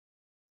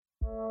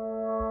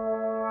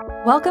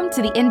Welcome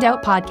to the In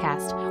Doubt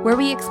podcast, where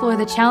we explore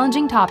the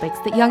challenging topics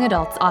that young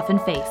adults often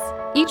face.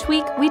 Each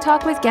week, we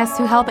talk with guests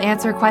who help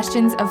answer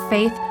questions of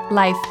faith,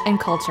 life, and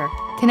culture,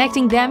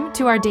 connecting them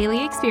to our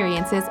daily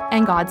experiences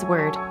and God's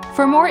Word.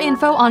 For more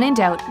info on In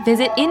Doubt,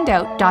 visit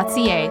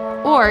indoubt.ca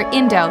or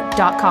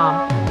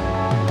indoubt.com.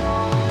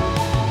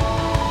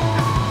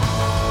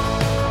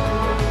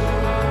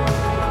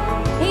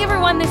 Hey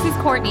everyone, this is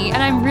Courtney,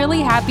 and I'm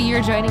really happy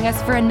you're joining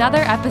us for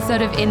another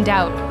episode of In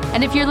Doubt.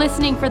 And if you're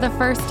listening for the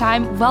first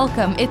time,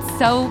 welcome. It's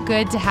so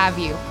good to have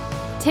you.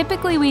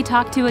 Typically, we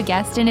talk to a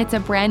guest and it's a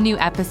brand new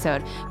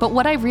episode, but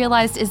what I've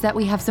realized is that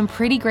we have some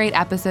pretty great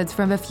episodes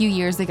from a few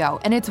years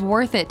ago, and it's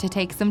worth it to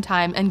take some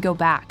time and go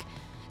back.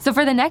 So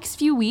for the next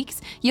few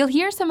weeks, you'll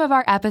hear some of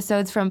our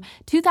episodes from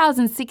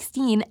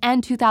 2016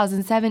 and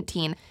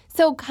 2017,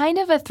 so kind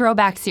of a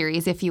throwback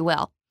series, if you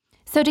will.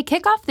 So to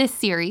kick off this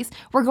series,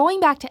 we're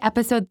going back to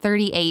episode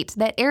 38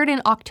 that aired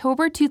in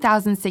October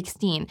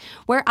 2016,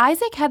 where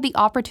Isaac had the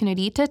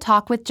opportunity to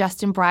talk with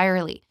Justin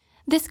Brierley.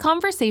 This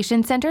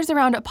conversation centers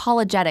around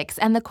apologetics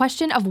and the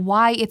question of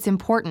why it's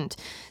important.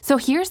 So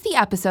here's the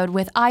episode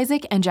with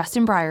Isaac and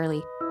Justin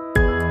Brierley.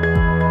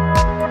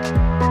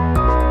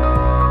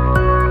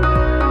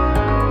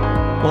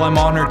 Well, I'm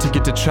honored to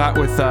get to chat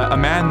with a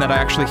man that I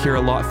actually hear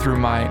a lot through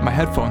my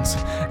headphones,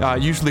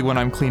 usually when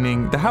I'm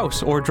cleaning the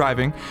house or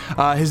driving.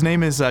 His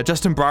name is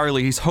Justin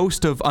Brierley. He's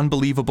host of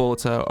Unbelievable.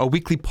 It's a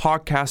weekly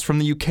podcast from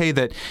the UK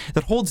that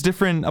holds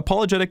different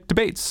apologetic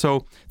debates.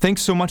 So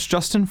thanks so much,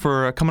 Justin,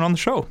 for coming on the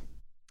show.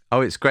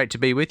 Oh, it's great to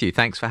be with you.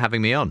 Thanks for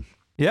having me on.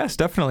 Yes,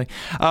 definitely.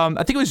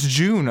 I think it was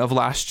June of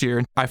last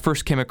year I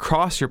first came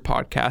across your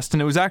podcast,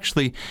 and it was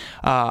actually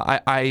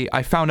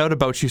I found out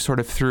about you sort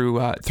of through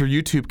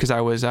YouTube because I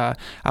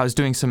was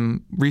doing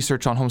some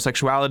research on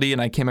homosexuality,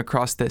 and I came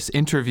across this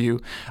interview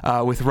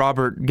with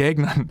Robert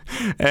Gagnon,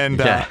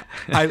 and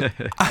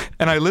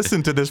I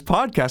listened to this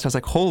podcast. I was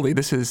like, holy,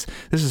 this is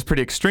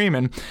pretty extreme,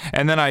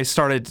 and then I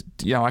started,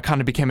 I kind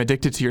of became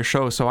addicted to your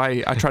show, so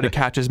I try to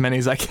catch as many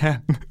as I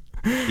can.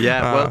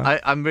 Yeah, well,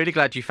 I'm really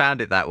glad you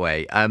found it that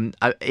way.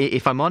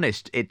 If I'm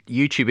honest,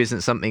 YouTube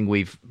isn't something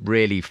we've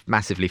really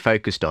massively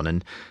focused on,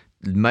 and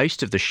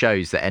most of the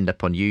shows that end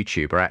up on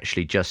YouTube are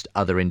actually just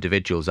other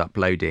individuals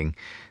uploading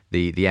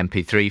the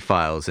MP3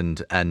 files,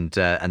 and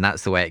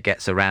that's the way it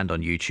gets around on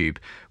YouTube.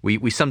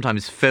 We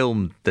sometimes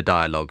film the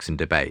dialogues and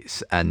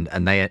debates, and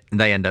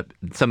they end up,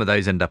 some of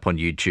those end up on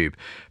YouTube,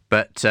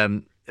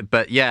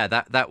 but yeah,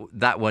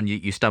 that one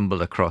you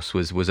stumbled across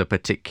was a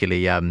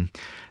particularly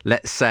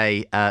let's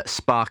say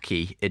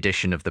sparky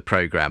edition of the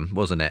program,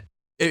 wasn't it?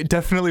 It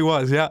definitely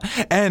was, yeah.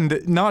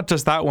 And not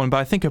just that one, but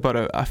I think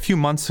about a few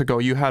months ago,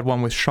 you had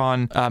one with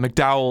Sean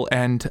McDowell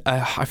and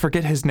I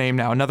forget his name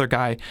now, another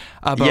guy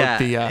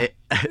about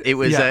it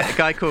was a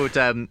guy called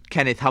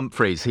Kenneth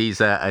Humphreys.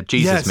 He's a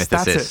Jesus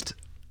mythicist.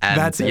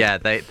 That's it. Yeah,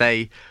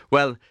 they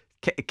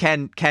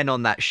Ken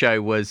on that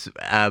show was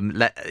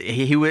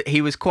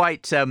he was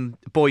quite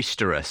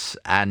boisterous,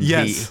 and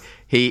yes.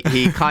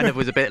 he kind of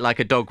was a bit like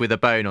a dog with a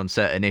bone on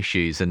certain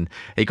issues, and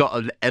he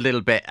got a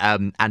little bit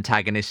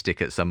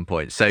antagonistic at some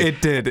point. So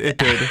it did.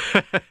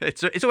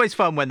 It's always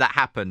fun when that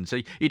happens. So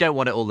you don't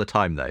want it all the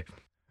time, though.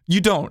 You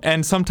don't,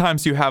 and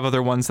sometimes you have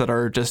other ones that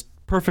are just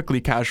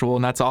perfectly casual,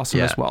 and that's awesome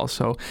as well.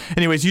 So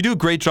anyways, you do a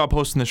great job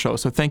hosting the show,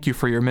 so thank you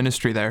for your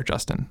ministry there,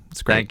 Justin.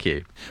 It's great. Thank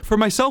you. For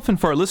myself and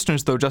for our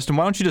listeners, though, Justin,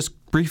 why don't you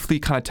just briefly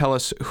kind of tell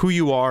us who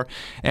you are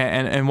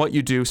and what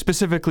you do,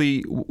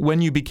 specifically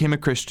when you became a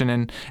Christian,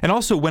 and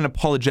also when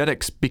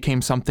apologetics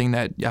became something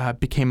that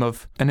became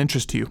of an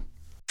interest to you.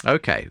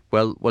 Okay,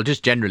 well,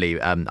 just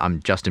generally,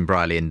 I'm Justin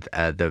Brierley, and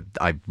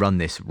I run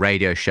this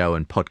radio show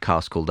and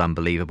podcast called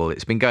Unbelievable.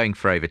 It's been going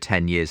for over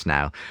 10 years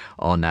now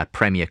on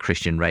Premier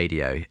Christian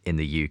Radio in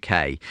the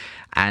UK,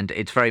 and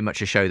it's very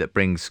much a show that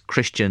brings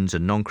Christians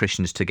and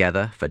non-Christians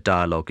together for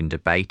dialogue and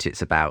debate.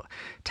 It's about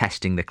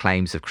testing the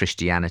claims of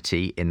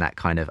Christianity in that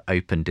kind of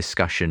open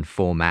discussion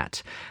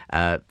format.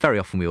 Very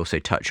often we also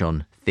touch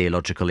on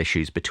theological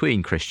issues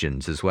between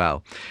Christians as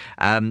well.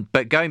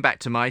 But going back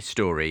to my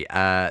story,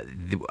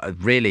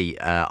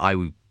 really,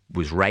 I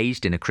was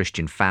raised in a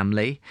Christian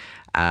family,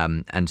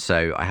 and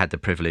so I had the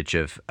privilege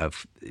of,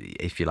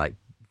 if you like,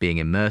 being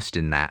immersed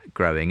in that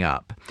growing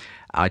up.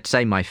 I'd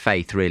say my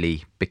faith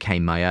really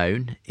became my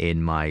own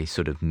in my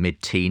sort of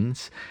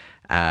mid-teens.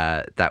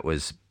 That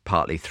was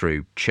partly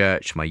through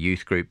church, my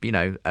youth group,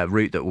 a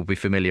route that will be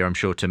familiar, I'm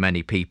sure, to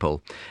many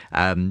people.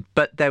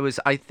 But there was,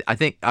 I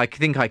think I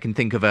can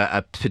think of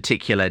a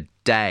particular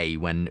day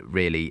when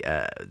really,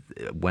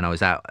 when I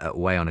was out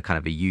away on a kind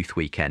of a youth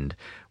weekend,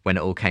 when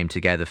it all came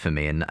together for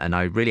me, and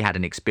I really had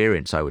an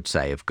experience, I would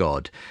say, of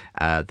God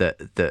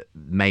that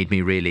made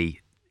me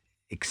really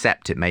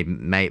accept it,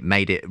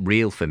 made it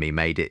real for me,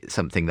 made it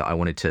something that I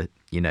wanted to,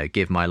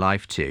 give my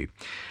life to.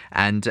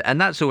 And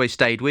that's always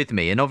stayed with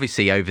me. And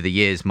obviously over the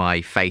years, my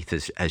faith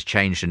has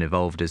changed and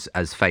evolved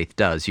as faith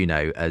does,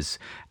 as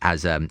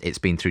it's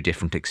been through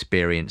different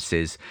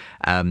experiences.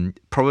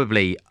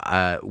 Probably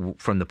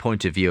from the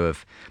point of view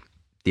of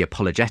the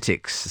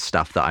apologetics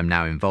stuff that I'm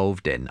now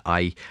involved in,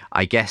 I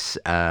guess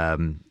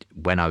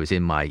when I was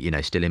in my,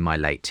 still in my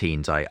late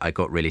teens, I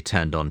got really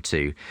turned on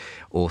to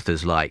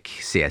authors like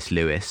C.S.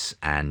 Lewis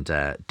and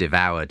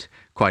devoured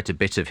quite a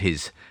bit of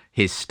his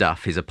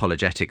stuff, his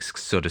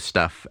apologetics sort of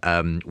stuff,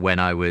 when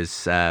I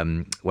was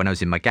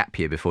in my gap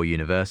year before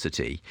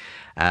university.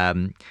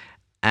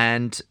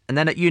 And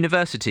then at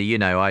university,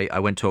 I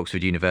went to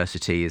Oxford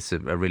University. It's a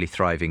really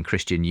thriving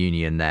Christian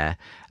union there.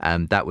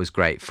 That was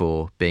great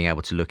for being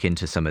able to look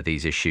into some of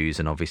these issues,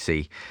 and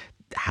obviously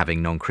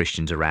having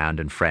non-Christians around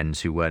and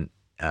friends who weren't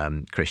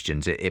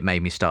Christians. It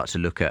made me start to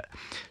look at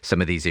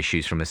some of these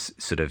issues from a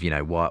sort of,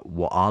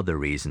 what are the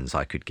reasons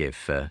I could give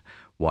for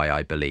why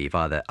I believe?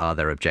 Are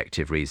there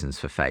objective reasons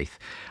for faith?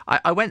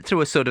 I went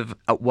through a sort of,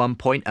 at one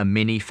point, a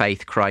mini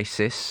faith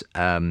crisis,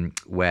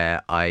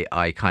 where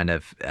I kind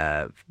of,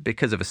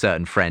 because of a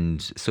certain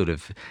friend sort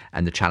of,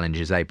 and the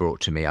challenges they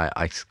brought to me,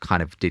 I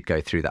kind of did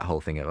go through that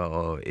whole thing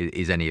of,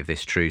 is any of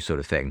this true sort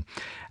of thing.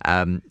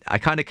 I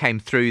kind of came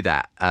through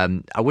that.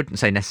 I wouldn't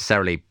say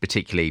necessarily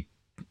particularly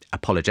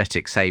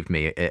apologetics saved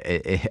me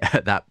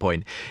at that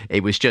point.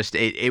 It was just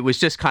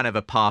kind of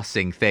a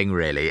passing thing,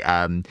 really.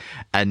 And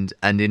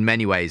in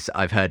many ways,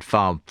 I've heard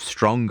far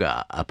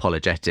stronger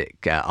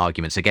apologetic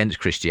arguments against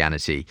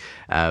Christianity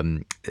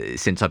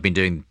since I've been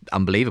doing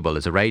Unbelievable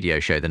as a radio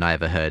show than I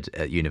ever heard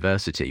at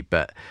university.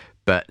 But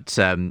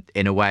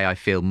in a way, I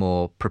feel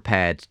more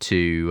prepared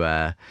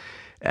to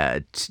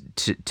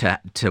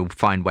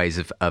find ways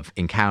of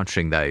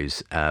encountering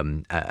those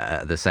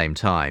at the same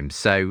time.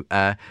 So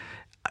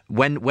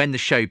when the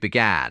show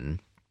began,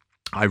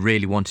 I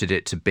really wanted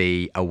it to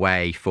be a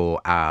way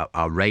for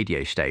our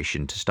radio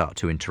station to start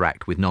to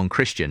interact with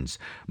non-Christians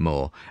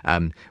more.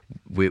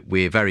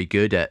 We're very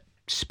good at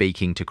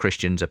speaking to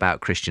Christians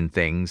about Christian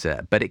things,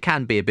 but it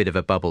can be a bit of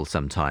a bubble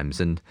sometimes.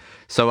 And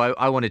so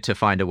I wanted to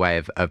find a way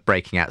of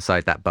breaking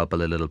outside that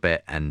bubble a little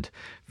bit and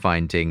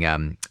finding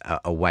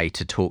a way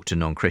to talk to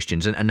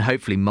non-Christians and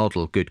hopefully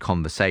model good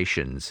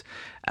conversations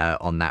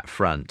on that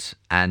front.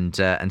 And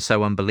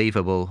so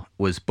Unbelievable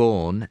was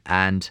born,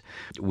 and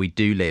we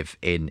do live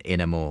in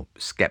a more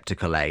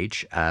skeptical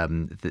age,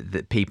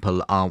 that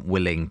people aren't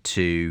willing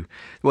to,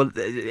 well,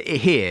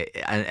 here,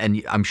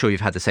 and I'm sure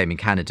you've had the same in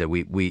Canada,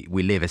 we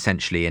live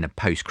essentially in a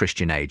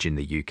post-Christian age in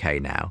the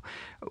UK now,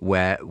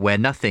 where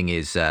nothing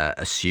is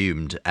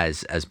assumed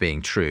as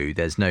being true.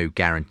 There's no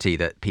guarantee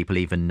that people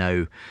even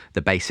know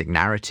the basic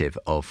narrative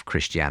of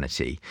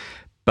Christianity.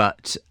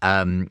 But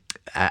and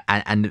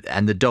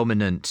the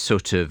dominant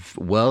sort of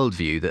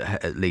worldview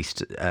that, at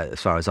least as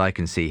far as I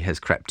can see, has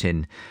crept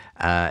in,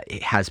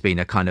 it has been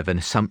a kind of an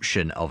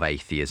assumption of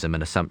atheism,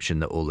 an assumption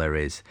that all there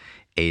is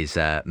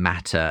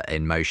matter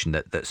in motion,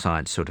 that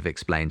science sort of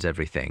explains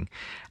everything,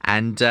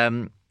 and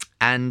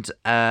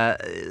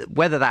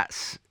whether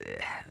that's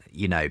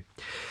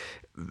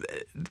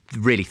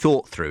really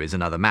thought through is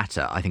another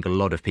matter. I think a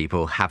lot of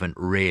people haven't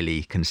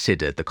really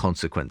considered the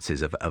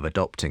consequences of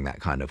adopting that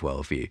kind of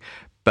worldview.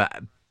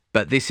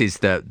 But this is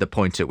the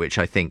point at which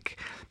I think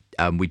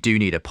we do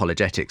need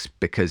apologetics,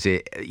 because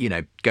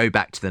go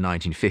back to the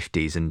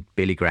 1950s and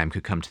Billy Graham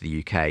could come to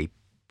the UK,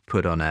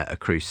 put on a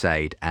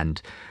crusade,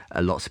 and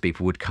lots of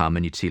people would come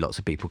and you'd see lots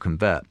of people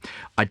convert.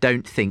 I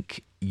don't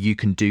think you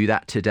can do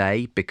that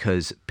today,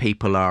 because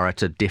people are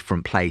at a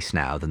different place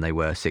now than they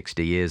were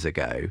 60 years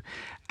ago.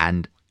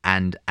 And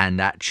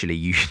actually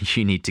you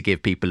need to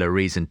give people a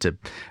reason to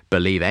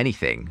believe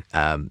anything.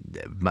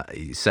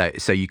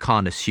 So you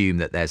can't assume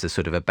that there's a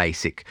sort of a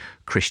basic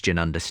Christian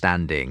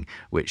understanding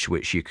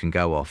which you can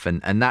go off.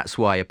 And that's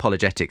why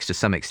apologetics to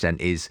some extent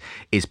is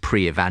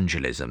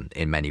pre-evangelism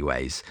in many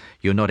ways.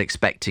 You're not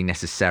expecting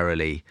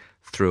necessarily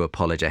through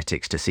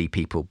apologetics to see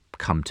people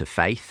come to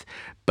faith,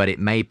 but it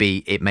may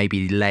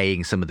be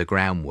laying some of the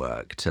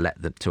groundwork to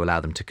allow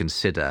them to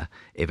consider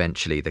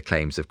eventually the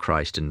claims of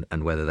Christ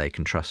and whether they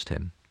can trust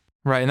him.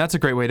 Right, and that's a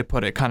great way to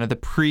put it, kind of the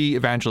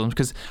pre-evangelism,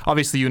 because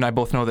obviously you and I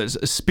both know there's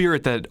a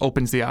spirit that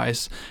opens the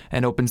eyes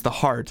and opens the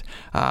heart,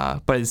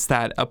 but it's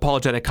that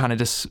apologetic kind of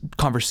just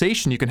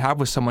conversation you can have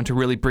with someone to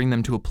really bring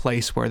them to a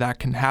place where that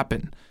can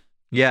happen.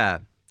 Yeah.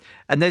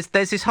 And there's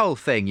this whole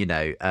thing,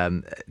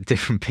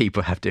 different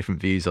people have different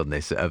views on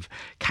this, of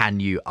can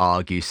you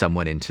argue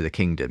someone into the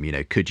kingdom?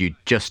 Could you,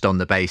 just on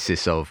the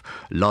basis of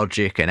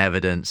logic and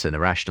evidence and a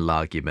rational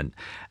argument,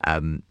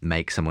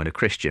 make someone a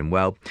Christian?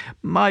 Well,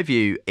 my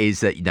view is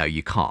that, no,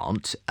 you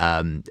can't,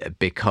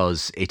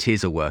 because it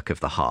is a work of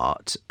the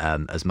heart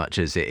as much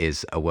as it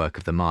is a work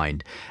of the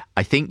mind.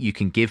 I think you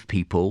can give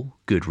people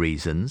good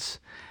reasons.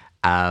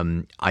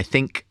 I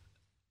think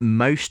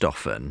most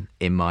often,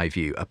 in my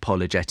view,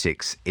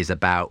 apologetics is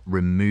about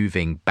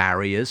removing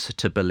barriers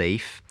to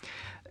belief,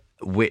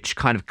 which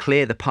kind of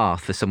clear the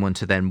path for someone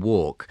to then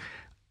walk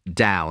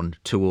down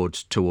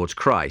towards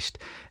Christ.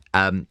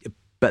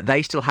 But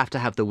they still have to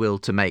have the will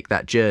to make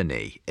that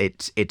journey.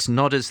 It's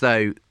not as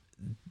though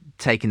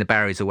taking the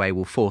barriers away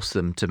will force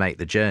them to make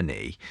the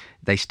journey.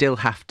 There still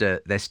has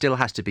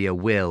to be a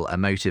will, a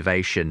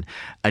motivation,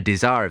 a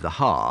desire of the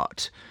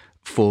heart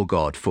for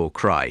God, for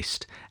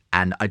Christ.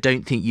 And I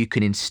don't think you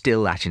can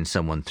instill that in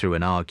someone through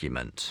an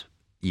argument,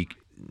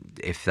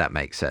 if that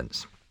makes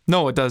sense.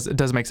 No, it does. It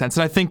does make sense.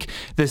 And I think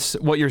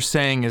what you're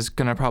saying is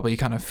going to probably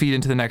kind of feed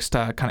into the next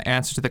kind of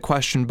answer to the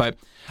question. But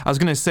I was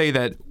going to say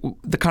that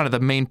the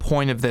main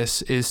point of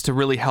this is to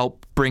really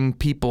help bring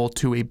people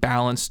to a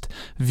balanced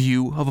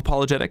view of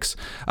apologetics,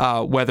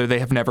 whether they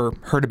have never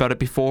heard about it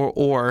before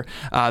or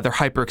they're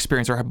hyper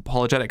experienced or have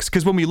apologetics.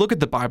 Because when we look at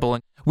the Bible,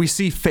 we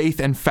see faith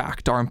and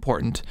fact are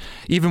important.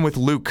 Even with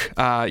Luke,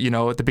 at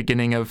the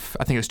beginning of,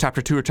 I think it was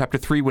chapter 2 or chapter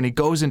 3, when he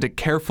goes into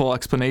careful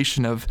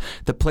explanation of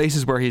the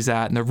places where he's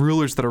at and the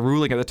rulers that are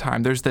ruling at the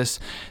time, there's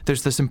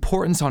this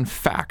importance on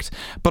fact,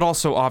 but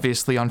also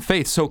obviously on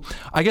faith. So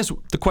I guess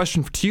the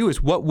question to you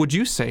is, what would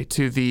you say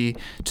to the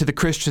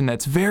Christian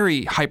that's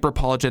very hyper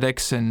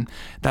apologetics and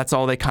that's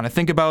all they kind of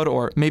think about,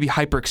 or maybe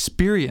hyper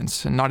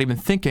experience and not even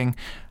thinking,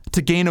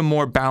 to gain a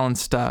more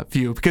balanced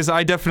view? Because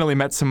I definitely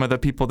met some of the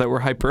people that were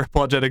hyper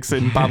apologetics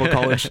in Bible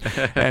college,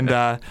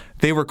 and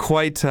they were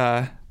quite.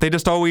 They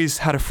just always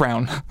had a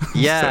frown.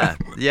 Yeah,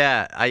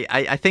 yeah.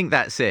 I think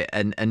that's it,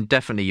 and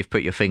definitely you've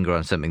put your finger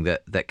on something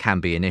that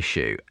can be an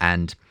issue.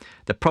 And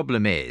the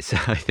problem is,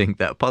 I think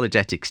that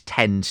apologetics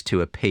tends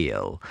to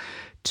appeal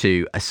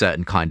to a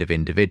certain kind of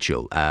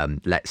individual,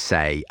 let's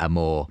say a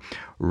more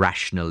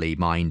rationally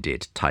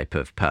minded type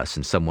of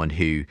person, someone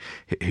who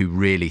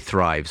really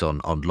thrives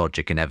on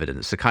logic and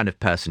evidence, the kind of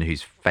person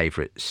whose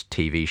favourite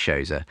TV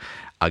shows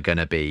are going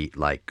to be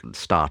like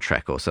Star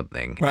Trek or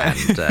something,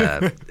 right.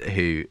 And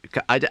who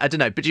I don't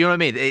know, but you know what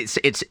I mean?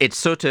 It's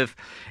sort of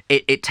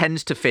it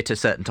tends to fit a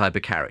certain type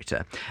of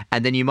character,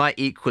 and then you might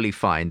equally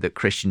find that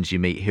Christians you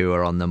meet who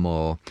are on the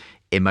more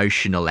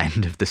emotional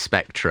end of the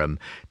spectrum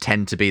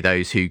tend to be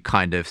those who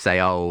kind of say,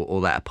 oh,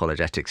 all that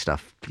apologetic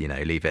stuff,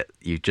 leave it.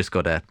 You've just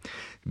got to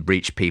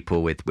reach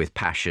people with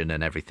passion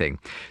and everything.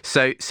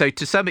 So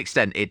to some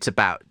extent, it's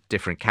about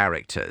different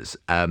characters.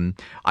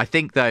 I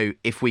think, though,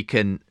 if we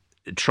can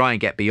try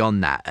and get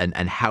beyond that and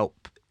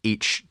help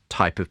each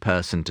type of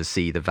person to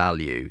see the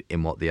value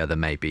in what the other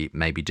may be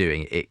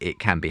doing, it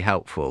can be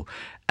helpful.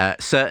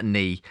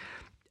 Certainly,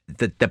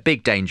 the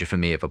big danger for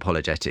me of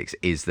apologetics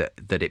is that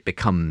it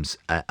becomes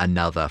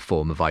another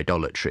form of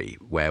idolatry,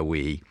 where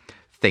we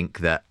think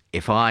that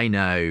if I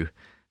know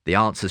the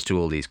answers to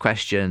all these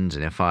questions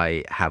and if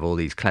I have all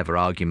these clever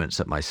arguments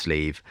up my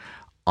sleeve,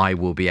 I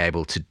will be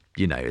able to,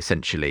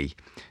 essentially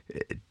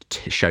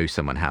to show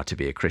someone how to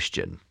be a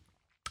Christian.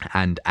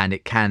 And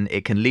it can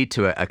lead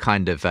to a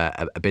kind of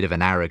a bit of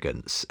an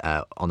arrogance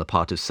on the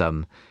part of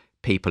some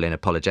people in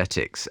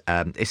apologetics,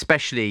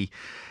 especially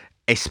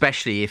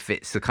if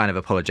it's the kind of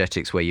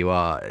apologetics where you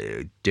are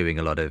doing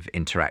a lot of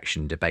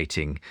interaction,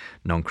 debating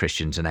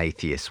non-Christians and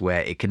atheists,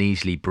 where it can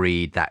easily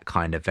breed that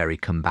kind of very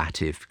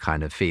combative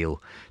kind of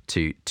feel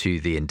to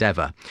the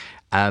endeavour.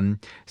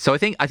 So I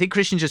think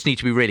Christians just need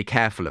to be really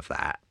careful of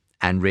that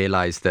and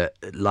realise that,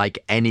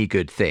 like any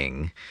good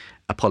thing,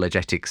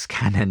 apologetics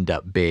can end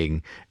up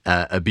being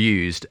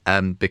abused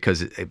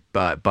because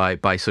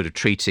by sort of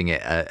treating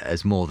it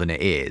as more than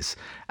it is.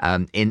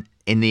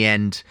 In the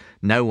end,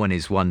 no one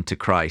is won to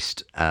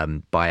Christ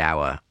by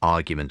our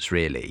arguments,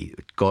 really.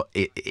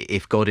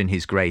 If God in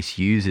his grace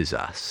uses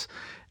us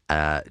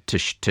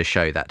to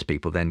show that to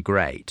people, then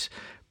great.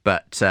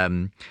 But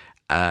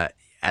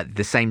at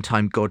the same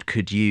time, God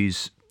could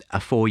use a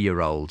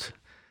 4-year-old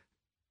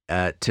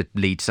to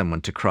lead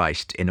someone to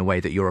Christ in a way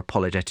that your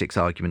apologetics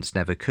arguments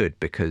never could,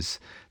 because...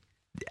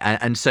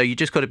 And so you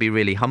just got to be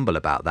really humble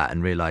about that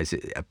and realise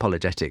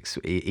apologetics,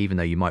 even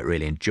though you might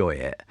really enjoy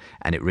it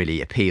and it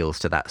really appeals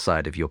to that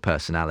side of your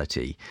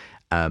personality,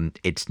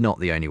 it's not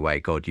the only way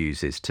God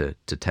uses to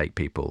take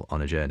people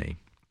on a journey.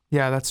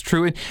 Yeah, that's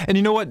true. And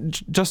you know what,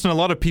 Justin, a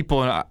lot of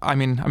people, I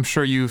mean, I'm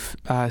sure you've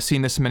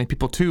seen this in many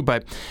people too,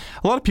 but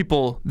a lot of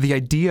people, the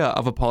idea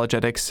of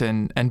apologetics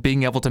and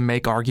being able to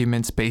make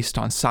arguments based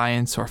on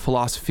science or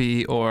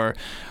philosophy or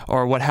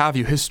what have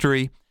you,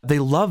 history, they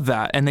love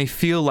that. And they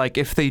feel like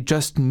if they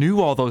just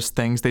knew all those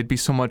things, they'd be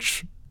so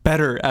much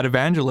better at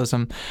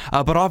evangelism.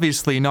 But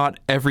obviously not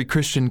every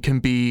Christian can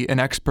be an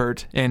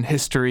expert in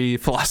history,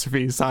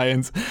 philosophy,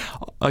 science,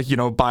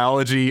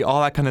 biology,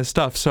 all that kind of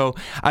stuff. So,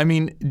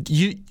 do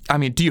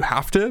you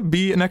have to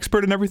be an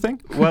expert in everything?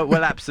 Well,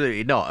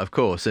 absolutely not, of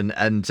course. And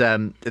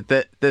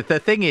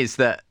the thing is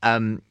that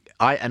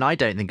I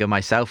don't think of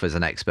myself as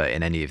an expert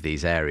in any of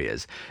these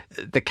areas.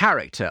 The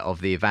character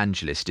of the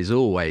evangelist is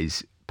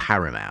always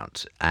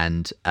paramount,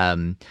 and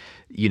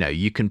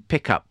you can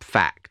pick up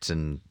facts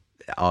and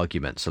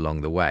arguments along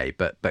the way,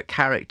 but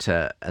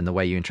character and the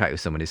way you interact with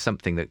someone is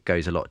something that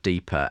goes a lot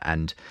deeper,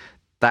 and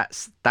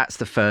that's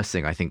the first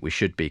thing I think we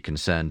should be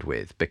concerned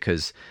with,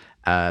 because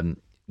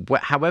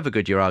however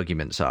good your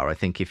arguments are, I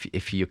think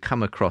if you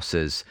come across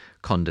as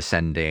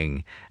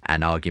condescending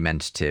and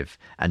argumentative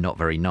and not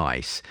very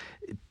nice,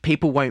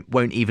 people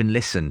won't even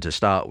listen to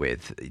start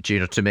with. Do you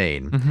know what I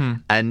mean? Mm-hmm.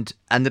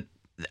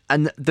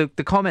 And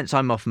the comments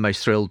I'm often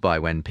most thrilled by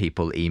when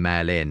people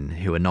email in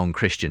who are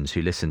non-Christians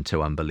who listen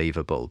to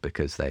Unbelievable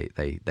because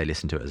they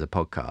listen to it as a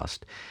podcast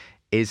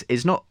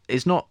is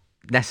not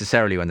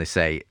necessarily when they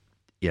say,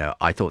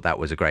 I thought that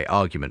was a great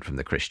argument from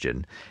the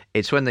Christian.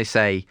 It's when they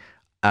say,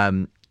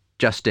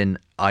 Justin,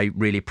 I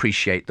really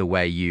appreciate the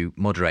way you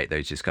moderate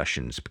those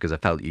discussions, because I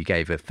felt you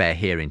gave a fair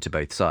hearing to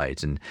both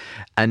sides.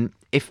 And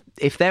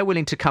if they're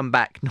willing to come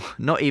back,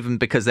 not even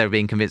because they're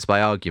being convinced by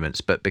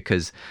arguments, but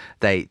because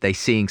they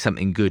seeing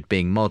something good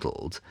being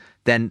modelled,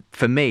 then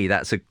for me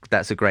that's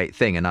a great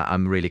thing, and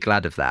I'm really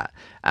glad of that.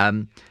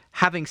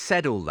 Having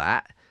said all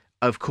that,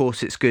 of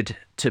course, it's good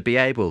to be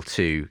able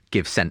to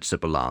give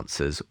sensible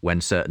answers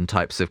when certain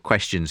types of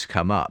questions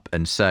come up.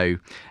 And so,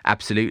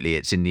 absolutely,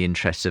 it's in the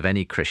interests of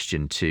any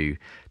Christian to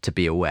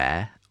be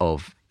aware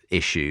of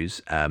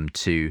issues,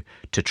 to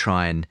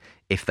try and,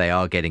 if they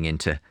are getting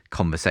into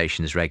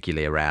conversations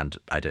regularly around,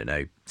 I don't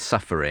know,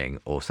 suffering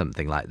or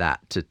something like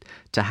that,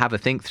 to have a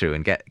think through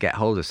and get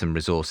hold of some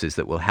resources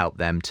that will help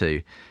them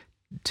to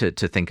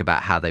think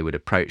about how they would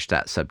approach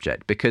that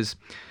subject, because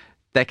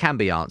there can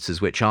be answers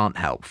which aren't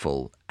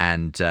helpful,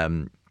 and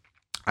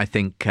I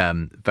think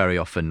very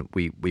often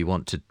we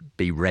want to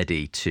be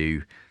ready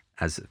to,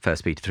 as 1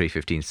 Peter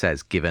 3:15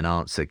 says, give an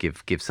answer,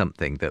 give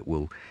something that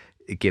will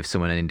give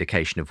someone an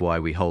indication of why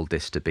we hold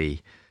this to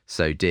be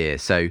so dear.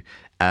 So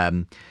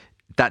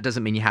that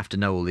doesn't mean you have to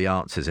know all the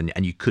answers,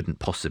 and you couldn't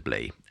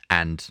possibly.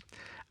 And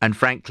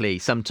frankly,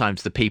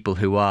 sometimes the people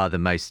who are the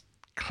most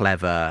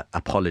clever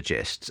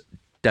apologists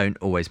don't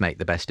always make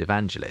the best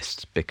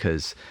evangelists,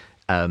 because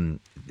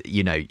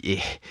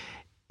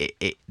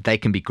they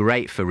can be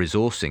great for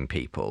resourcing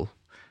people,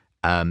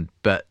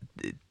 but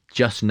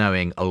just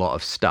knowing a lot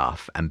of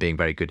stuff and being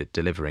very good at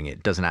delivering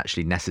it doesn't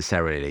actually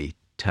necessarily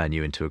turn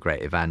you into a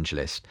great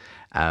evangelist.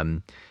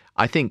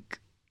 I think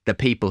the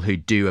people who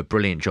do a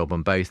brilliant job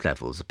on both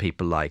levels are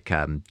people like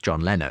John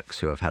Lennox,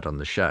 who I've had on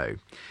the show,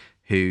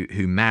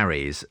 who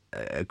marries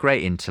a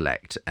great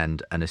intellect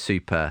and a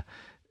super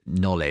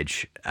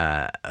knowledge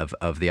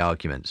of the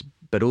arguments,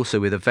 but also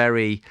with a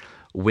very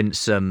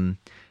winsome,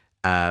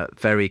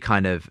 very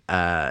kind of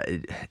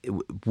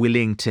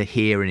willing to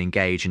hear and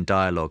engage in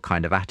dialogue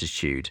kind of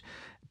attitude,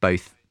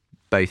 both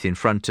in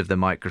front of the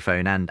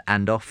microphone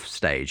and off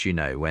stage,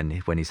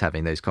 when he's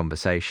having those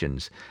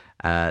conversations.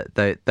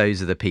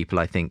 Those are the people,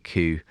 I think,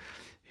 who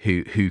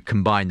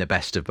combine the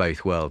best of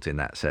both worlds in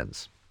that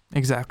sense.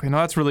 Exactly. No,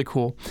 that's really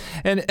cool.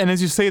 And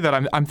as you say that,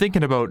 I'm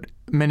thinking about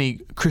many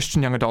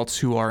Christian young adults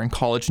who are in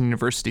college and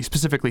university,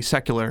 specifically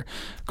secular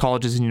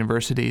colleges and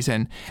universities,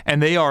 and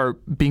they are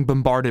being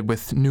bombarded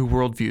with new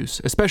worldviews,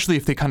 especially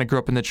if they kind of grew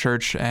up in the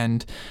church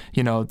and,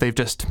 they've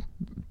just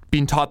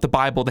been taught the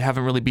Bible. They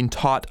haven't really been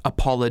taught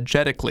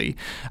apologetically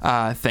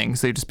things.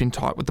 They've just been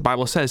taught what the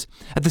Bible says.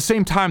 At the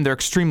same time, they're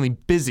extremely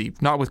busy,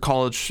 not with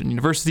college and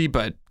university,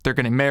 but they're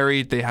getting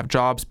married, they have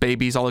jobs,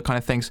 babies, all that kind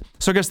of things.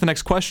 So I guess the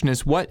next question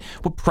is, what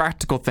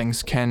practical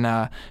things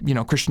can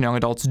Christian young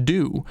adults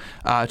do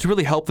to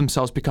really help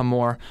themselves become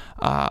more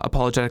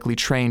apologetically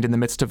trained in the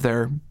midst of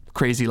their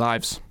crazy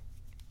lives?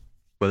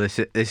 Well, this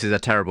is a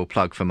terrible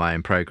plug for my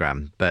own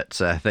program,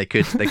 but they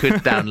could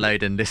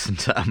download and listen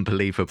to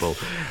Unbelievable.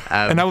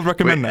 And I would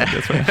recommend that.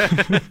 That's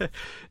right.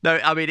 No,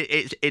 I mean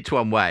it's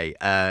one way.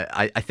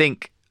 I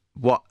think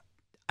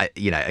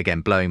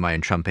again, blowing my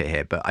own trumpet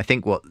here, but I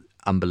think what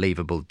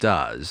Unbelievable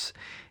does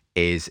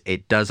is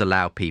it does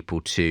allow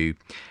people to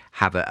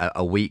have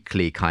a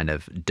weekly kind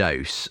of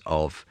dose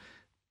of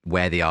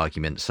where the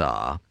arguments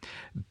are,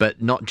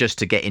 but not just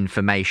to get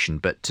information,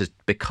 but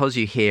because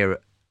you hear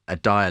a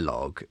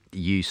dialogue,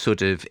 you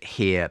sort of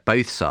hear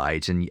both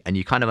sides, and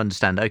you kind of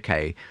understand,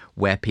 okay,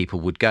 where people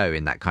would go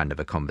in that kind of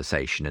a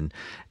conversation.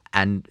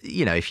 And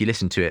if you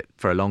listen to it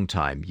for a long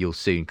time, you'll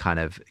soon kind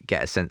of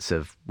get a sense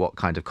of what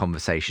kind of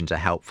conversations are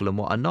helpful and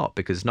what are not,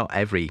 because not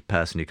every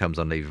person who comes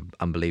on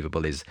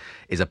Unbelievable is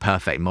a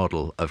perfect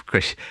model of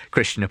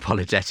Christian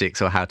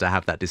apologetics or how to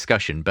have that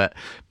discussion. But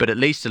at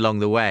least along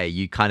the way,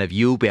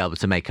 you'll be able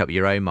to make up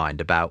your own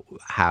mind about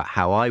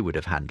how I would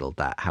have handled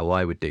that, how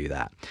I would do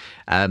that.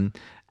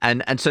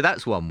 And so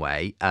that's one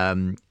way.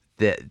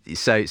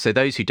 So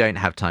those who don't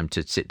have time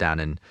to sit down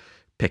and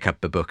pick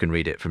up a book and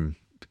read it from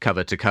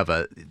cover to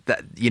cover,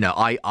 that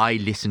I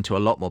listen to a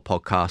lot more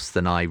podcasts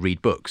than I read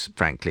books,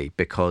 frankly,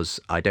 because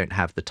I don't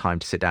have the time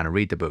to sit down and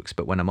read the books.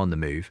 But when I'm on the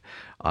move,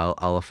 I'll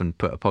often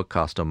put a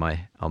podcast on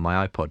my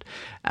iPod.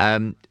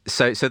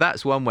 So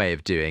that's one way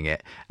of doing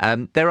it.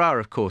 There are,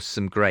 of course,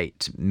 some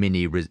great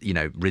mini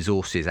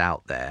resources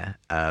out there.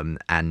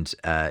 And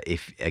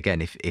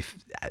if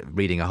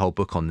reading a whole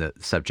book on the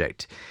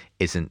subject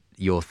isn't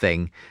your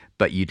thing,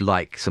 but you'd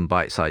like some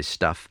bite-sized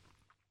stuff,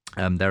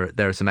 there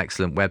are some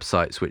excellent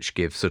websites which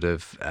give sort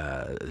of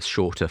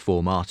shorter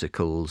form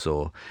articles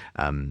or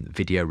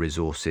video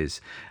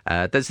resources.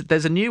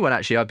 There's a new one,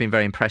 actually, I've been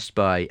very impressed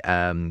by.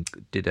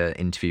 Did an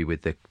interview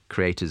with the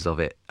creators of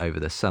it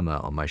over the summer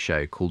on my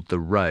show, called The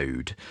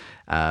Road.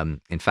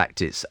 In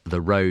fact, it's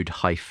theroad-uk.com,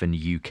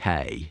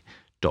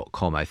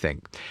 I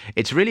think.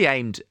 It's really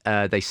aimed,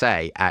 they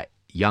say, at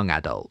young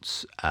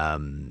adults.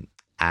 And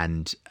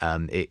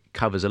it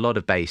covers a lot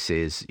of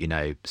bases,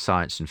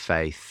 science and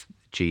faith,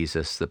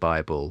 Jesus, the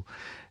Bible,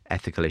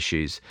 ethical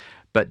issues,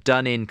 but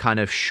done in kind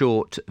of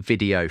short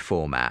video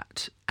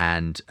format,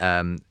 and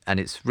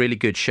it's really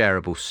good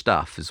shareable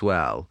stuff as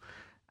well.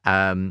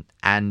 So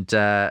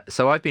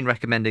I've been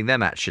recommending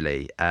them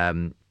actually,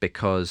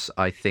 because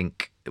I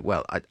think,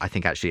 I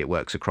think actually it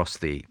works across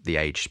the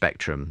age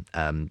spectrum,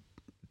 and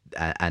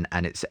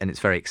it's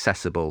very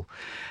accessible.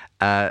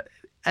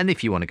 And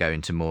if you want to go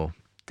into more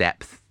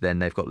depth, then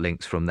they've got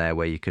links from there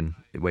where you can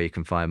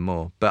find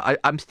more. But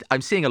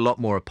I'm seeing a lot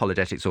more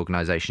apologetics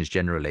organisations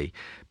generally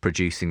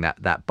producing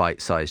that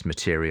bite-sized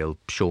material.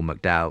 Sean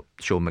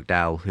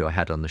McDowell, who I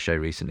had on the show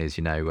recently, as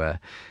you know,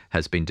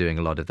 has been doing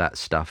a lot of that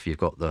stuff. You've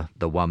got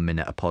the 1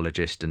 Minute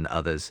Apologist and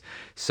others.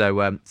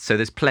 So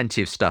there's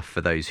plenty of stuff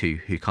for those who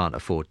can't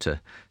afford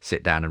to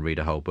sit down and read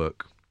a whole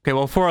book. Okay,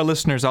 well, for our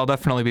listeners, I'll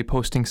definitely be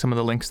posting some of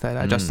the links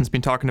that Justin's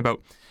been talking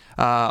about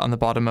on the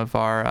bottom of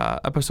our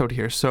episode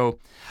here. So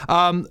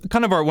one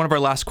of our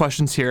last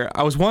questions here,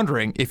 I was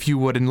wondering if you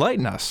would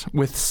enlighten us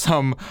with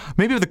some,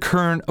 maybe of the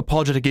current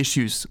apologetic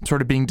issues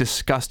sort of being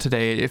discussed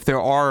today. If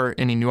there are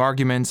any new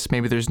arguments,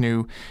 maybe there's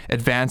new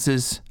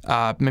advances,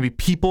 maybe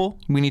people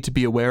we need to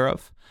be aware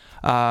of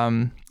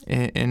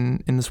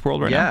in this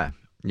world right now.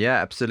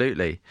 Yeah,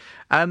 absolutely.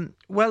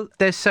 Well,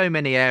 there's so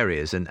many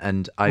areas,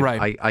 and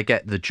I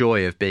get the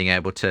joy of being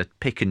able to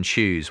pick and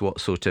choose what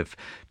sort of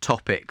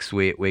topics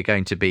we're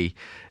going to be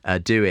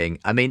doing.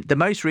 I mean, the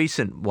most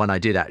recent one I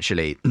did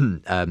actually,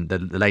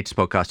 the latest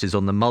podcast is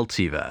on the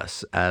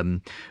multiverse,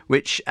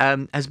 which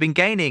has been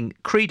gaining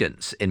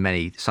credence in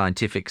many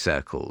scientific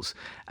circles.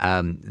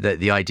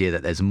 The idea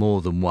that there's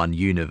more than one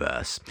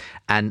universe,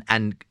 and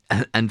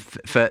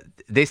for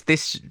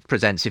this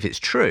presents, if it's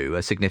true,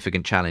 a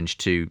significant challenge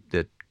to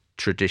the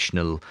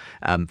traditional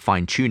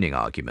fine-tuning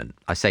argument.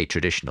 I say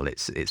traditional;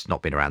 it's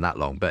not been around that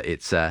long, but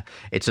it's an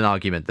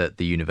argument that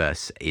the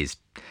universe is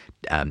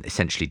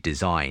essentially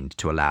designed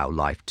to allow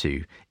life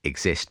to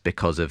exist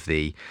because of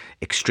the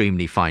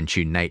extremely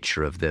fine-tuned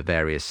nature of the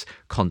various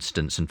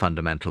constants and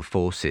fundamental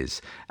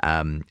forces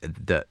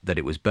that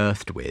it was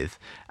birthed with.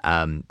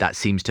 That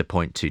seems to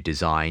point to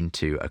design,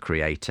 to a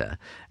creator.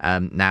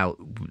 Now,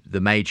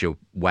 the major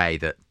way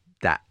that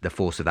the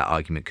force of that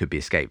argument could be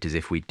escaped is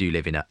if we do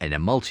live in a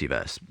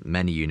multiverse,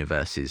 many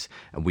universes,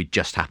 and we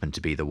just happen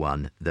to be the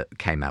one that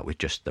came out with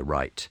just the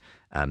right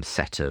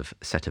set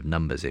of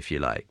numbers, if you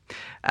like.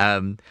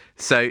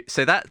 So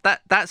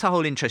that's a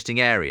whole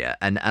interesting area,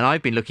 and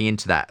I've been looking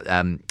into that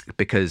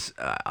because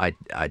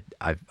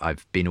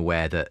I've been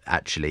aware that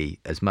actually,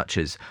 as much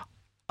as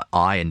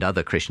I and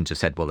other Christians have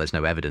said, well, there's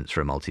no evidence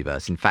for a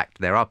multiverse. In fact,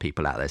 there are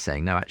people out there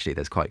saying, no, actually,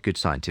 there's quite good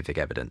scientific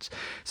evidence.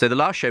 So the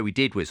last show we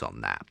did was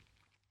on that.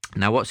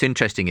 Now, what's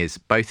interesting is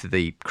both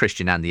the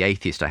Christian and the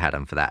atheist I had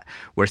on for that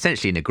were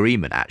essentially in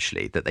agreement,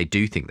 actually, that they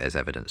do think there's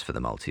evidence for the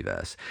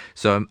multiverse.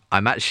 So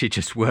I'm actually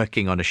just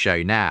working on a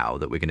show now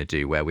that we're going to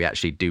do where we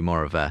actually do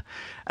more of a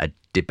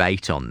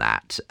debate on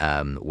that,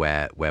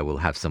 where we'll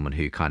have someone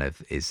who kind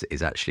of is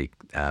actually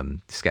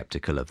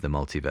skeptical of the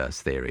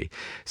multiverse theory.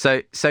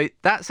 So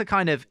that's a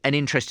kind of an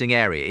interesting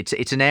area.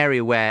 It's an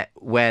area where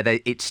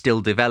it's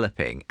still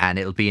developing, and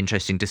it'll be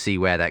interesting to see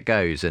where that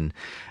goes and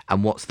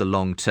what's the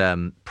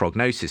long-term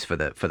prognosis for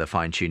the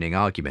fine-tuning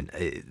argument.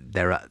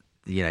 There are,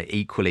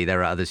 equally there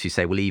are others who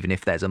say, well, even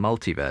if there's a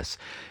multiverse,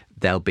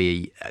 there'll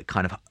be a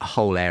kind of a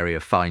whole area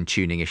of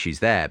fine-tuning issues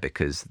there,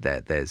 because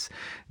there's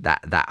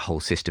that whole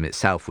system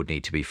itself would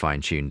need to be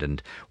fine-tuned.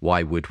 And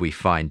why would we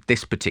find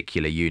this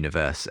particular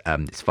universe?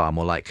 It's far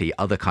more likely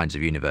other kinds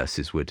of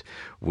universes would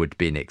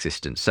be in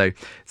existence. So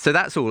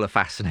that's all a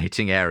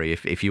fascinating area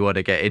if you want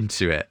to get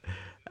into it.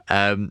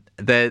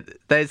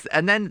 There's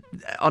and then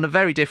on a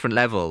very different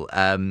level,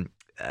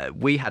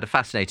 we had a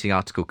fascinating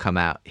article come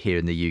out here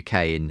in the UK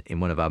in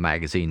one of our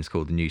magazines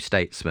called The New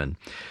Statesman,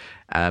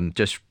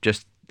 just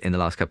in the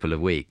last couple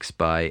of weeks,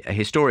 by a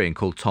historian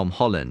called Tom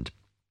Holland.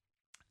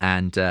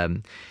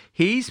 And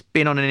he's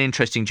been on an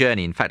interesting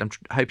journey. In fact, I'm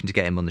hoping to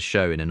get him on the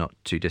show in a not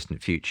too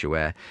distant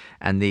future.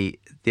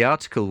 The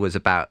article was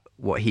about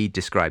what he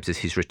describes as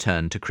his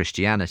return to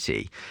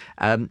Christianity,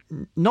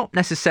 not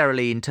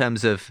necessarily in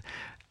terms of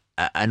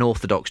an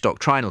orthodox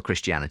doctrinal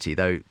Christianity,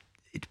 though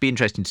it'd be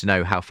interesting to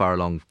know how far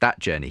along that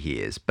journey he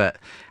is. But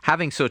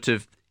having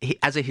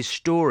as a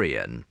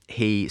historian,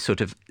 he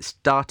sort of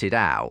started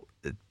out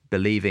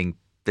believing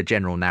the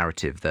general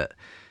narrative that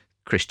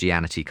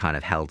Christianity kind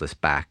of held us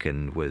back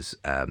and was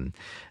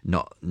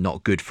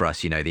not good for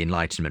us. The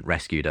Enlightenment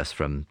rescued us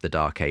from the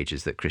dark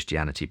ages that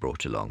Christianity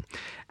brought along.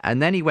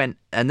 And then he went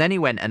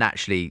and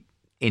actually,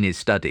 in his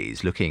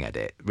studies, looking at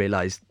it,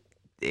 realized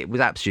it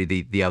was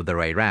absolutely the other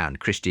way around.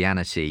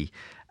 Christianity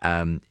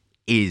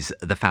is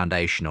the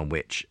foundation on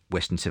which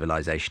Western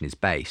civilization is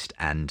based.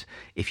 And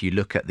if you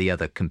look at the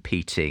other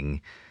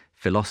competing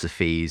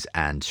philosophies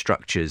and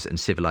structures and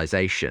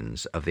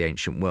civilizations of the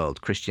ancient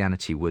world,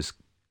 Christianity was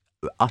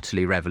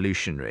utterly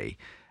revolutionary.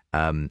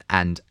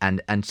 And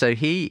so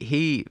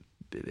he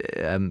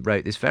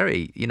wrote this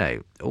very,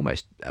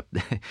 almost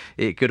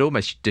it could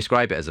almost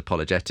describe it as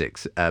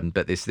apologetics,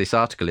 but this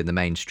article in the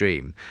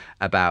mainstream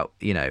about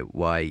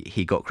why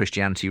he got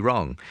Christianity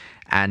wrong,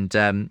 and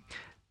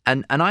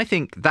I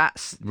think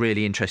that's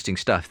really interesting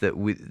stuff, that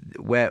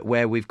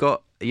where we've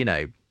got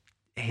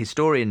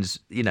historians,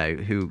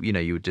 who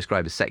you would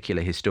describe as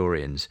secular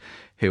historians,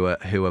 who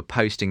are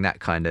posting that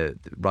kind of,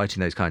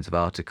 writing those kinds of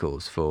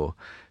articles for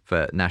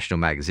national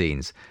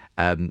magazines.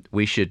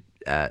 We should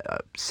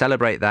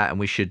celebrate that, and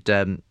we should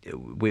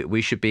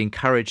be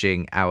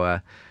encouraging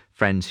our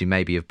friends who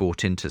maybe have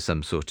bought into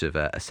some sort of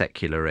a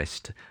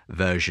secularist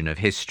version of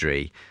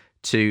history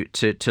to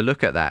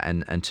look at that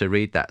and to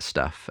read that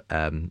stuff.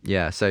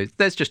 So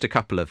there's just a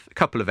couple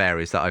of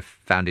areas that I've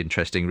found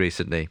interesting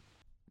recently.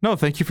 No,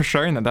 thank you for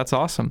sharing that. That's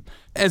awesome.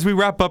 As we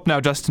wrap up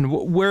now, Justin,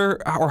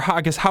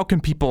 how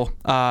can people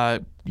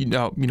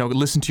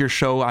listen to your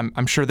show?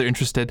 I'm sure they're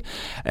interested,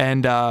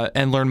 and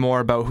learn more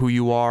about who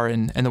you are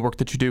and the work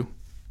that you do.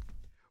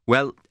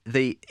 Well,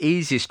 the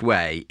easiest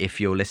way,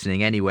 if you're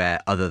listening anywhere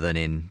other than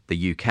in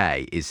the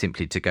UK, is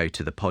simply to go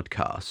to the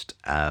podcast.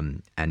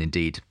 And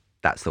indeed,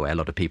 that's the way a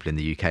lot of people in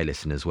the UK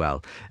listen as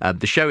well.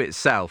 The show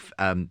itself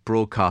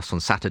broadcasts on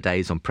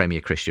Saturdays on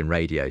Premier Christian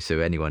Radio, so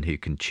anyone who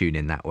can tune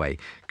in that way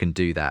can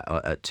do that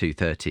at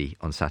 2:30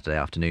 on Saturday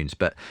afternoons.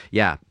 But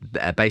yeah,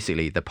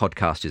 basically the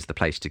podcast is the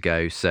place to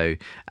go. So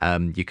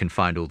you can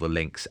find all the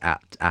links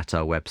at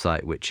our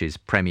website, which is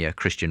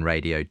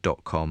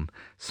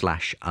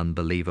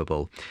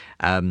premierchristianradio.com/unbelievable.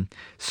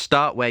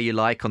 Start where you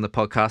like on the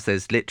podcast.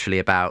 There's literally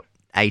about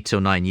 8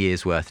 or 9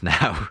 years worth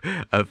now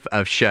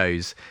of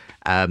shows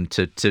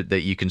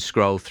that you can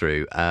scroll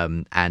through,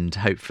 and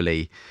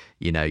hopefully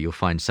you'll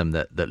find some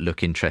that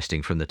look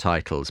interesting from the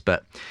titles.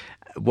 But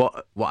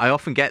what I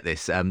often get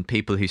this,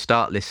 people who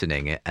start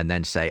listening and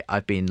then say,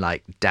 I've been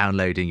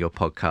downloading your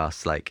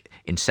podcasts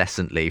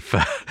incessantly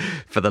for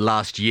the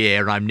last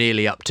year, I'm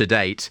nearly up to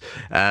date,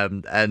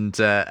 and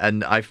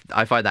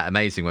I find that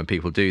amazing when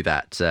people do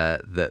that.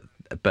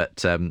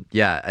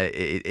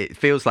 It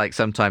feels like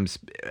sometimes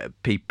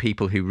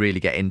people who really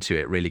get into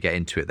it,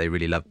 they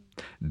really love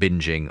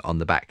binging on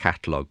the back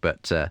catalogue.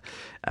 But so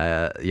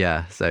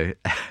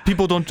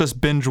people don't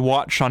just binge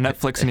watch on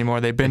Netflix anymore;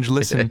 they binge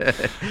listen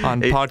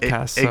on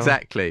podcasts.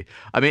 Exactly.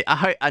 I mean,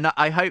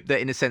 I hope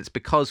that in a sense,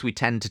 because we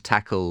tend to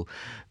tackle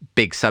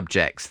big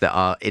subjects that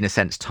are in a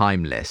sense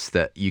timeless,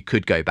 that you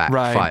could go back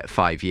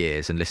 5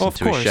 years and listen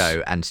to a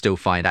show and still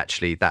find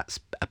actually that's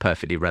a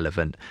perfectly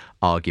relevant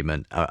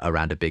argument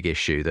around a big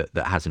issue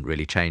that hasn't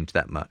really changed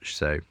that much.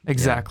 So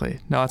exactly.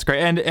 No, that's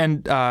great.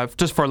 And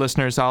just for our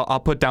listeners, I'll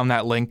put down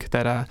that link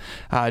that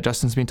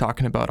Justin's been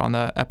talking about on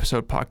the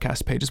episode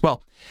podcast page as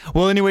well.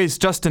 Well, anyways,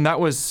 Justin, that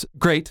was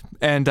great,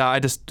 and I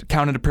just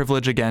counted a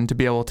privilege again to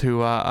be able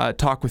to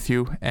talk with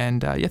you.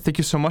 And thank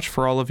you so much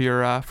for all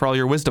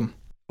your wisdom.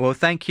 Well,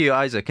 thank you,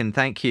 Isaac, and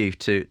thank you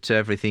to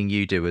everything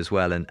you do as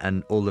well,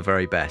 and all the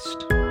very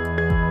best.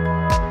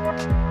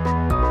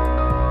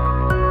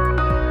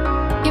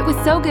 It was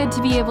so good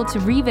to be able to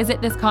revisit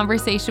this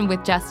conversation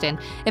with Justin.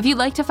 If you'd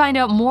like to find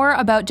out more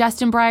about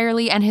Justin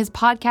Brierley and his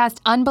podcast,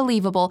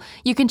 Unbelievable,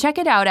 you can check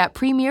it out at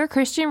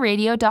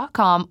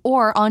premierchristianradio.com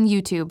or on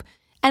YouTube.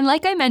 And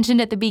like I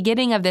mentioned at the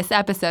beginning of this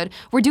episode,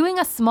 we're doing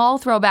a small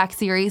throwback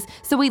series,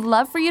 so we'd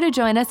love for you to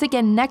join us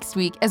again next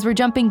week as we're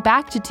jumping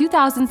back to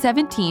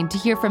 2017 to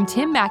hear from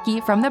Tim Mackey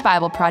from the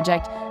Bible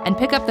Project and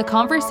pick up the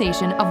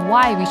conversation of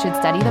why we should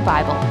study the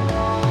Bible.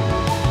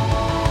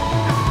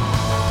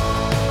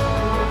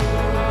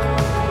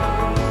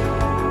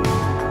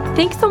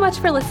 Thanks so much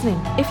for listening.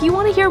 If you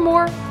want to hear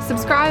more,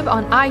 subscribe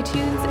on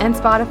iTunes and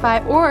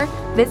Spotify, or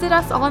visit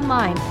us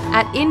online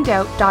at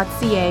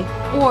indoubt.ca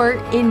or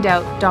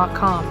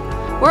indoubt.com.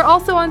 We're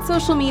also on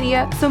social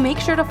media, so make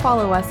sure to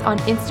follow us on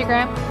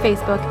Instagram,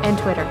 Facebook, and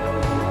Twitter.